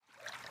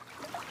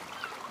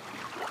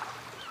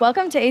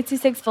Welcome to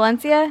 826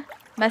 Valencia,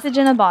 message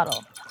in a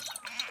bottle.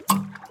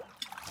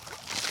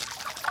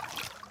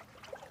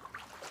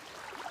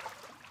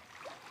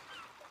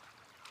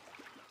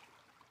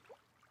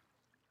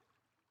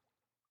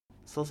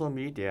 Social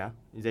Media,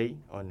 Yay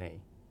or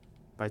Nay?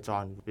 By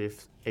John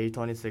with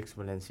 826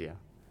 Valencia.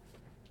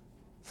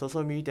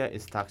 Social media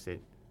is toxic.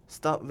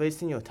 Stop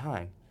wasting your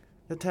time.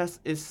 The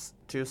test is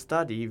to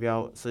study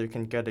well so you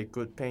can get a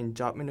good paying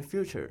job in the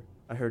future.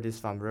 I heard this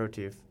from a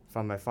relative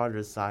from my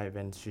father's side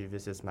when she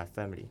visits my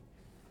family.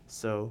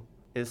 So,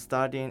 is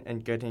studying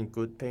and getting a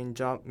good paying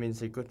job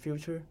means a good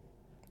future?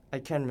 I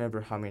can't remember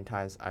how many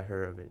times I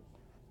heard of it,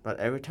 but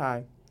every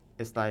time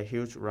it's like a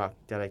huge rock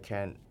that I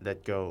can't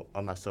let go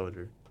on my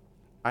shoulder.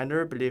 I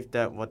never believed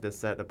that what they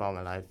said about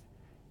my life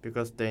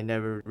because they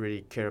never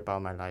really cared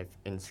about my life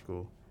in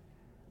school.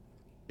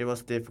 It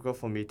was difficult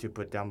for me to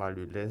put down my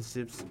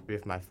relationships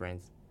with my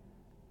friends.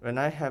 When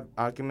I have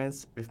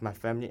arguments with my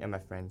family and my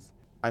friends,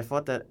 I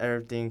thought that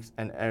everything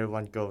and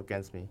everyone go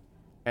against me,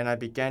 and I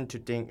began to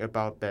think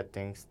about bad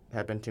things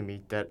happen to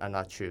me that are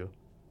not true.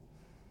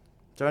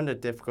 During the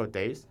difficult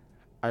days,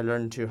 I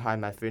learned to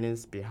hide my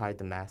feelings behind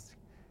the mask.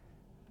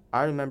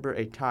 I remember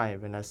a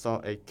time when I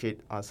saw a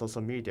kid on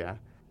social media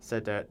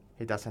said that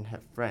he doesn't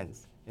have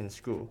friends in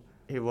school.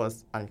 He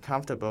was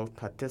uncomfortable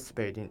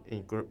participating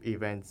in group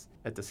events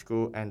at the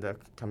school and the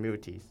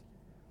communities.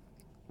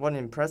 What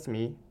impressed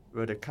me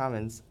were the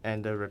comments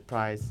and the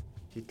replies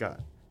he got.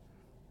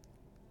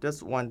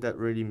 There's one that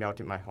really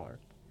melted my heart.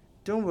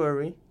 Don't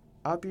worry,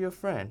 I'll be your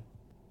friend.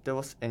 That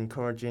was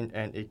encouraging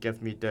and it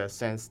gave me the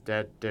sense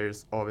that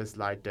there's always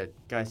light that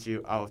guides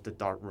you out of the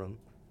dark room.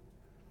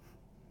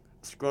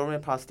 Scrolling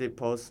positive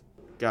posts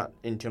got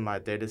into my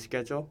daily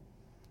schedule.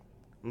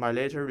 My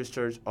later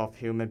research of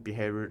human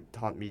behavior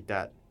taught me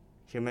that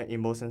human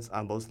emotions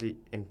are mostly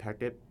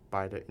impacted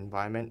by the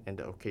environment and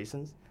the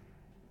occasions.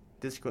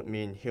 This could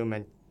mean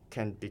humans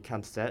can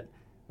become sad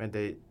when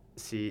they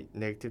see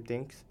negative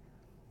things,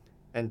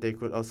 and they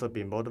could also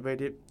be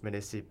motivated when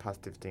they see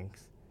positive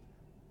things.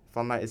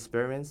 From my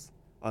experience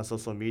on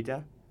social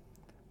media,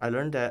 I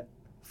learned that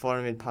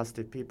following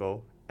positive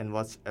people and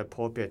watch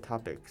appropriate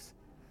topics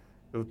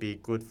will be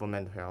good for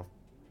mental health.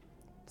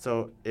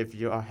 So if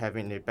you are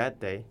having a bad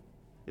day,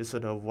 you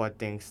should avoid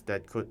things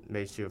that could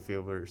make you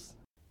feel worse.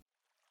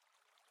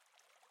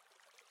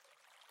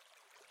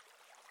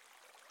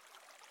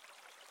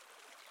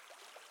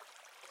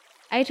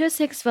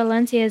 826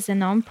 Valencia is a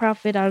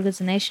non-profit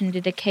organization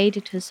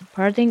dedicated to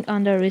supporting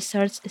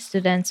under-researched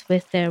students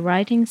with their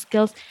writing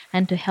skills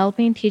and to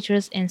helping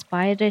teachers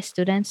inspire their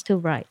students to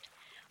write.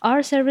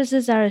 Our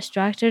services are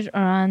structured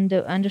around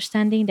the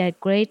understanding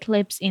that great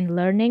leaps in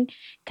learning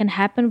can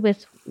happen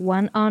with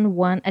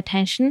one-on-one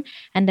attention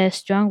and that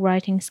strong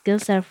writing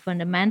skills are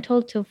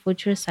fundamental to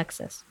future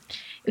success.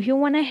 If you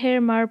want to hear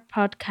more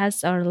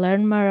podcasts or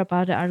learn more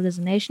about the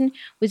organization,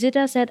 visit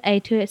us at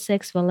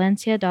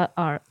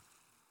 826valencia.org.